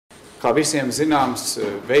Kā visiem zināms,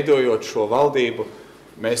 veidojot šo valdību,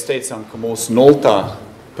 mēs teicām, ka mūsu nultā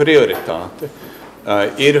prioritāte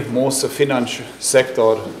ir mūsu finanšu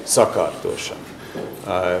sektora sakārtošana.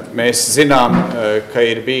 Mēs zinām, ka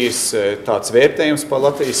ir bijis tāds vērtējums par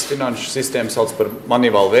Latvijas finanšu sistēmu, sauc par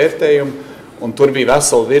Moneyval vērtējumu, un tur bija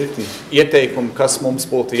vesela virkni ieteikumu, kas mums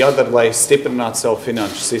būtu jādara, lai stiprinātu savu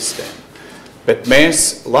finanšu sistēmu. Bet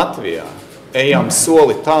mēs Latvijā ejam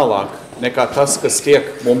soli tālāk nekā tas, kas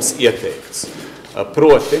tiek mums ieteikts.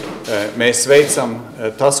 Proti, mēs veicam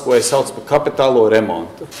tas, ko es saucu par kapitālo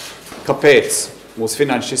remontu. Kāpēc mūsu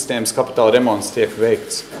finanšu sistēmas kapitāla remonts tiek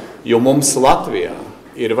veikts? Jo mums Latvijā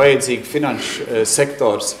ir vajadzīgi finanšu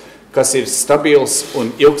sektors, kas ir stabils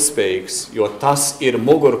un ilgspējīgs, jo tas ir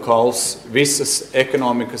mugurkauls visas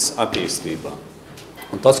ekonomikas attīstībā.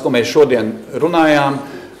 Un tas, ko mēs šodien runājām,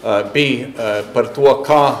 bija par to,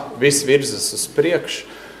 kā viss virzas uz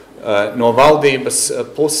priekšu no valdības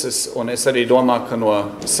puses, un es arī domāju, ka no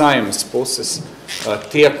Saeimas puses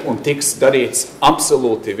tiek un tiks darīts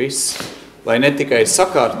absolūti viss, lai ne tikai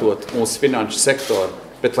sakārtot mūsu finanšu sektoru,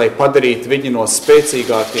 bet lai padarītu viņu no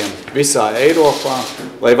spēcīgākiem visā Eiropā,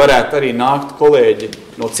 lai varētu arī nākt kolēģi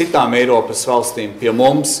no citām Eiropas valstīm pie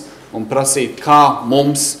mums un prasīt, kā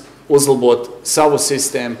mums uzlabot savu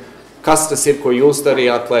sistēmu, kas tas ir, ko jūs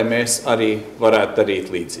darījāt, lai mēs arī varētu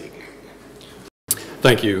darīt līdzīgi.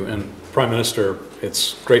 Thank you. And Prime Minister,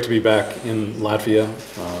 it's great to be back in Latvia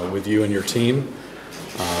with you and your team.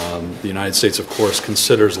 The United States, of course,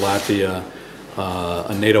 considers Latvia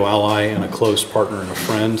a NATO ally and a close partner and a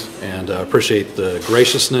friend, and appreciate the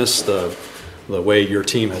graciousness, the way your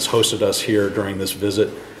team has hosted us here during this visit.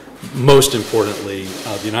 Most importantly,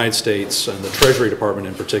 the United States and the Treasury Department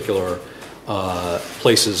in particular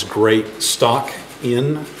places great stock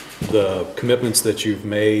in the commitments that you've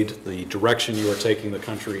made, the direction you are taking the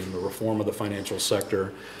country in the reform of the financial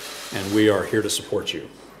sector, and we are here to support you.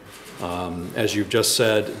 As you've just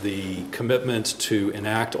said, the commitment to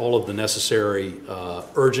enact all of the necessary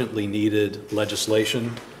urgently needed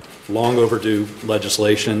legislation, long overdue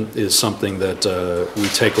legislation, is something that we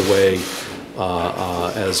take away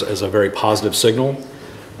as a very positive signal.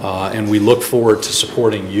 And we look forward to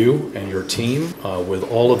supporting you and your team with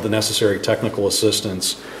all of the necessary technical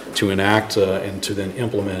assistance to enact and to then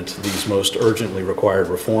implement these most urgently required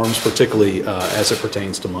reforms, particularly as it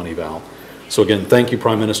pertains to Moneyval. So again, thank you,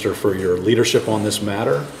 Prime Minister, for your leadership on this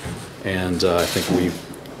matter, and I think we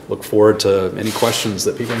look forward to any questions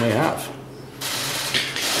that people may have.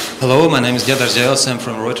 Hello, my name is Diedar Zēles. I'm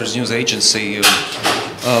from Reuters News Agency.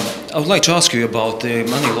 I would like to ask you about the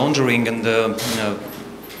money laundering and the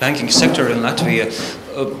banking sector in Latvia.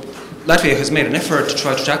 Latvia has made an effort to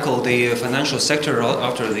try to tackle the financial sector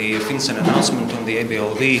after the FinCEN announcement on the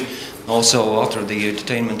ABLV, also after the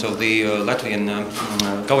detainment of the Latvian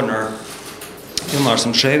governor,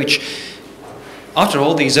 Marshall Billingslea. After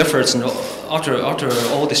all these efforts and after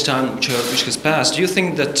all this time which has passed, do you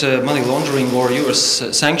think that money laundering or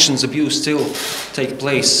US sanctions abuse still take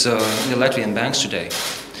place in the Latvian banks today?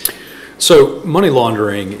 So money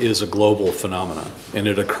laundering is a global phenomenon, and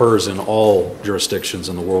it occurs in all jurisdictions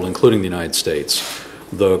in the world, including the United States.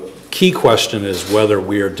 The key question is whether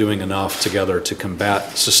we are doing enough together to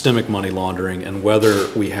combat systemic money laundering, and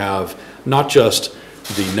whether we have not just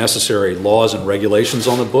the necessary laws and regulations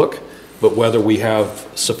on the book, but whether we have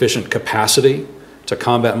sufficient capacity to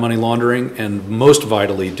combat money laundering, and most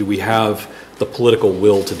vitally, do we have the political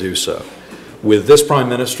will to do so. With this Prime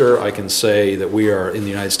Minister, I can say that we are in the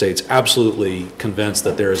United States absolutely convinced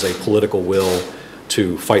that there is a political will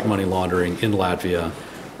to fight money laundering in Latvia,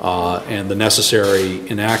 and the necessary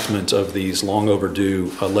enactment of these long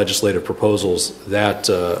overdue legislative proposals that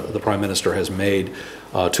the Prime Minister has made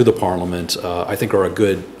to the Parliament, I think are a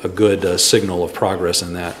good signal of progress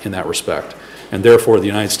in that respect. And therefore, the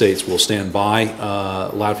United States will stand by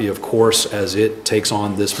Latvia, of course, as it takes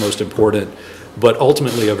on this most important, but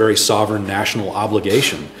ultimately a very sovereign national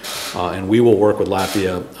obligation. And we will work with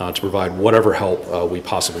Latvia to provide whatever help we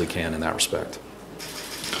possibly can in that respect.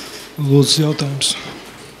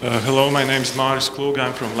 Hello, my name is Māris Klūga.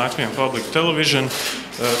 I'm from Latvian Public Television.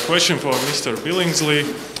 Question for Mr. Billingslea.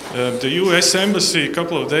 The US Embassy a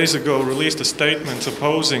couple of days ago released a statement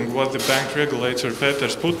opposing what the bank regulator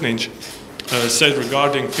Pēters Putniņš said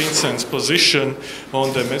regarding FinCEN's position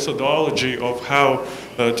on the methodology of how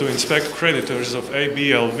to inspect creditors of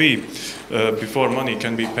ABLV before money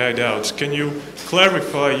can be paid out. Can you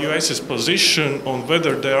clarify US's position on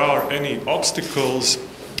whether there are any obstacles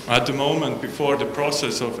at the moment before the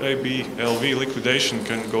process of ABLV liquidation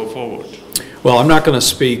can go forward? Well, I'm not going to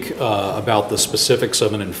speak about the specifics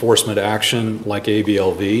of an enforcement action like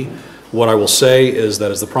ABLV. What I will say is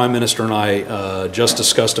that, as the Prime Minister and I just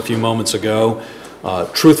discussed a few moments ago,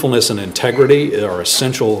 truthfulness and integrity are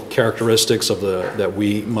essential characteristics that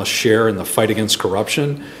we must share in the fight against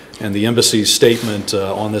corruption, and the Embassy's statement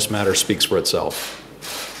on this matter speaks for itself.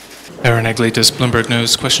 Aaron Eglitis, Bloomberg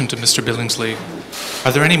News. Question to Mr. Billingslea.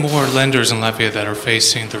 Are there any more lenders in Latvia that are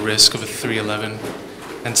facing the risk of a 311?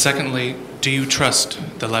 And secondly, do you trust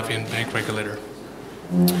the Latvian bank regulator?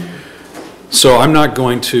 So I'm not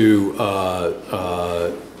going to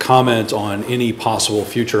comment on any possible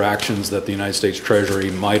future actions that the United States Treasury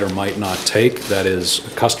might or might not take. That is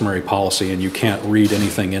customary policy, and you can't read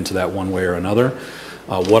anything into that one way or another.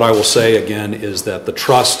 What I will say again is that the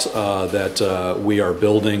trust that we are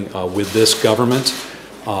building with this government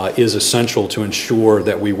is essential to ensure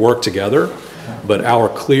that we work together. But our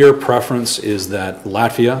clear preference is that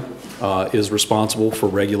Latvia is responsible for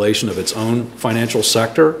regulation of its own financial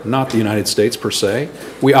sector, not the United States per se.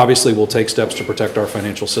 We obviously will take steps to protect our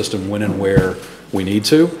financial system when and where we need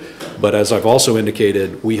to. But as I've also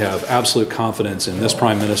indicated, we have absolute confidence in this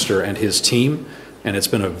Prime Minister and his team. And it's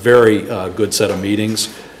been a very good set of meetings,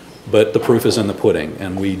 but the proof is in the pudding.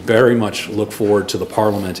 And we very much look forward to the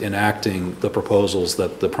Parliament enacting the proposals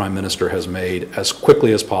that the Prime Minister has made as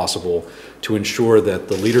quickly as possible to ensure that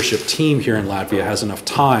the leadership team here in Latvia has enough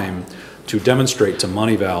time to demonstrate to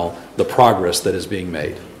Moneyval the progress that is being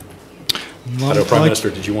made. I know, Prime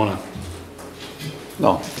Minister, did you want to?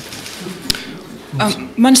 No.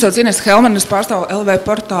 Mani sauc Ines Helman, es pārstāvu LV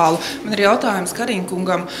portālu. Man ir jautājums Kariņa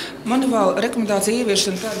kungam. Moneyval rekomendācija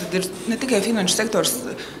ieviešana tātad ir ne tikai finanšu sektors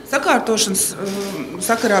sakārtošanas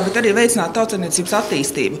sakarā, bet arī veicināt tautsēmniecības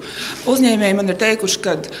attīstību. Uzņēmēji man ir teikuši,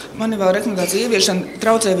 ka Moneyval rekomendācija ieviešana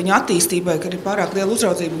traucē viņu attīstībai, ka ir pārāk liela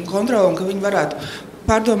uzraudzība un kontrola un ka viņi varētu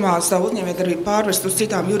pārdomāt savu uzņēmējdarbību pārvest uz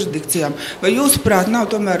citām jurisdikcijām. Vai jūsuprāt nav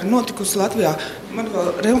tomēr notikusi Latvijā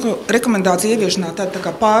rekomendācija ieviešanā tāda tā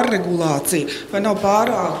kā pārregulācija, vai nav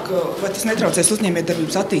pārāk, vai tas netraucēs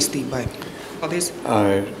uzņēmējdarbības attīstībai? Paldies.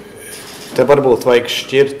 Te varbūt vajag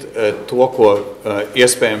šķirt to, ko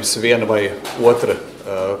iespējams viena vai otra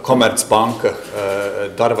komercbanka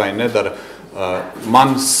dara vai nedara.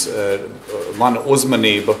 Mana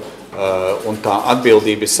uzmanība un tā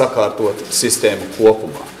atbildība ir sakārtot sistēmu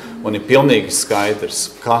kopumā. Un ir pilnīgi skaidrs,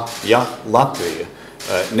 ka ja Latvija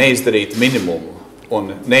neizdarīt minimumu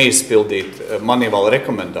un neizpildīt Moneyval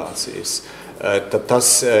rekomendācijas, tad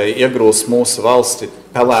tas iegrūs mūsu valsti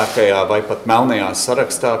pelēkajā vai pat melnajā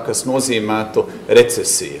sarakstā, kas nozīmētu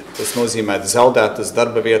recesiju, kas nozīmētu zaudētas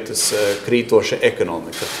darba vietas, krītoša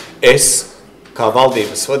ekonomika. Es, kā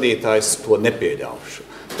valdības vadītājs, to nepieļaušu.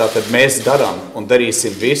 Tātad mēs darām un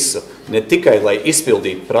darīsim visu, ne tikai, lai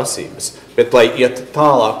izpildītu prasības, bet lai iet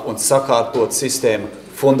tālāk un sakārtot sistēmu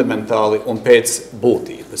fundamentāli un pēc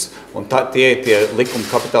būtības. Un tie ir tie likuma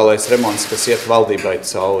kapitālais remonts, kas iet valdībai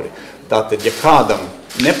cauri. Tātad, ja kādam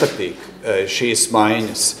nepatīk šīs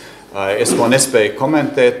maiņas, es to nespēju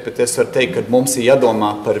komentēt, bet es varu teikt, ka mums ir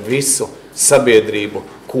jādomā par visu sabiedrību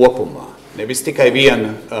kopumā. Nevis tikai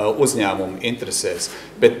viena uzņēmuma interesēs,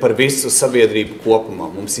 bet par visu sabiedrību kopumā.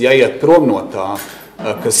 Mums jāiet prom no tā,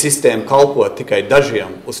 ka sistēma kalpo tikai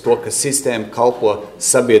dažiem, uz to, ka sistēma kalpo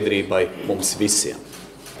sabiedrībai mums visiem.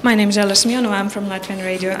 My name is Ella Smionova, I'm from Latvian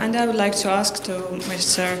Radio, and I would like to ask to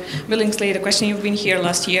Mr. Billingslea the question. You've been here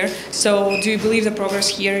last year, so do you believe the progress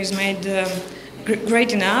here is made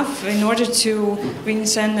great enough in order to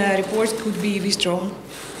FinCEN report could be withdrawn?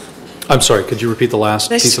 I'm sorry, could you repeat the last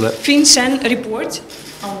piece of that? FinCEN report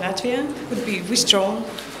on Latvia could be withdrawn.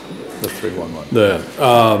 The 311.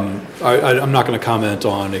 I'm not going to comment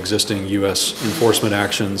on existing U.S. enforcement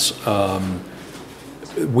actions.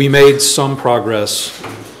 We made some progress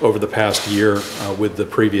over the past year with the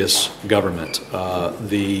previous government.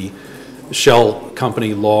 The shell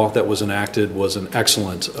company law that was enacted was an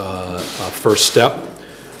excellent first step.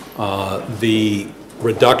 The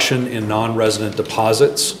reduction in non-resident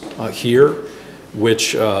deposits here,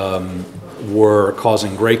 which were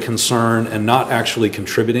causing great concern and not actually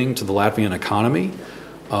contributing to the Latvian economy,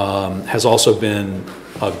 has also been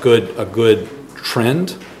a good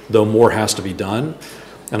trend, though more has to be done.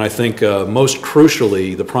 And I think most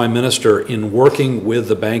crucially, the Prime Minister, in working with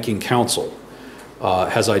the Banking Council,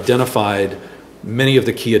 has identified many of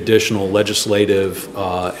the key additional legislative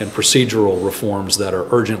and procedural reforms that are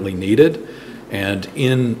urgently needed. And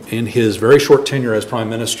in his very short tenure as Prime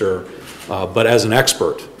Minister, but as an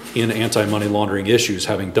expert in anti-money laundering issues,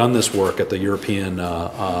 having done this work at the European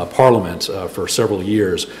Parliament for several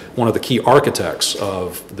years, one of the key architects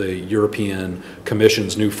of the European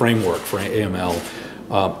Commission's new framework for AML,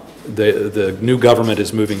 the new government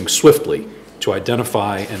is moving swiftly to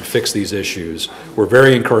identify and fix these issues. We're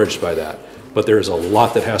very encouraged by that. But there is a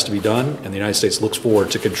lot that has to be done, and the United States looks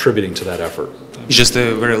forward to contributing to that effort. Just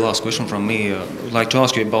a very last question from me. I'd like to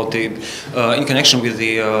ask you about the, in connection with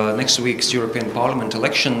the next week's European Parliament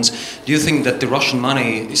elections, do you think that the Russian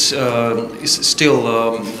money is still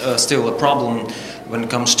a problem when it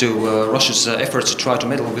comes to Russia's efforts to try to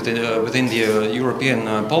meddle within the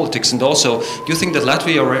European politics? And also, do you think that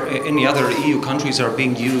Latvia or any other EU countries are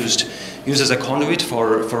being used as a conduit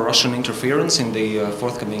for Russian interference in the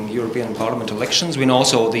forthcoming European Parliament elections? We know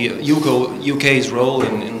also the UK's role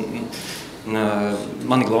in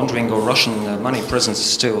money laundering or Russian money presence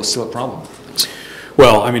is still a problem.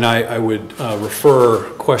 Well, I mean, I would refer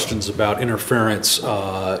questions about interference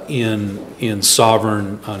in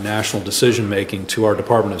sovereign national decision-making to our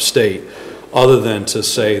Department of State, other than to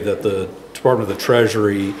say that the Department of the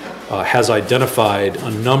Treasury has identified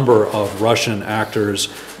a number of Russian actors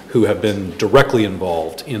who have been directly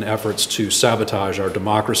involved in efforts to sabotage our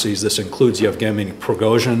democracies. This includes Yevgeny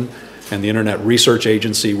Prigozhin and the Internet Research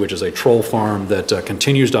Agency, which is a troll farm that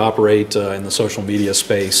continues to operate in the social media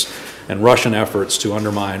space, and Russian efforts to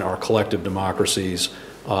undermine our collective democracies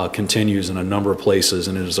continues in a number of places,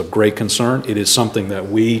 and it is of great concern. It is something that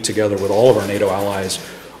we, together with all of our NATO allies,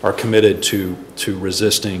 are committed to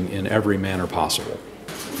resisting in every manner possible.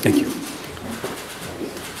 Thank you.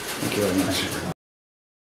 Thank you very much.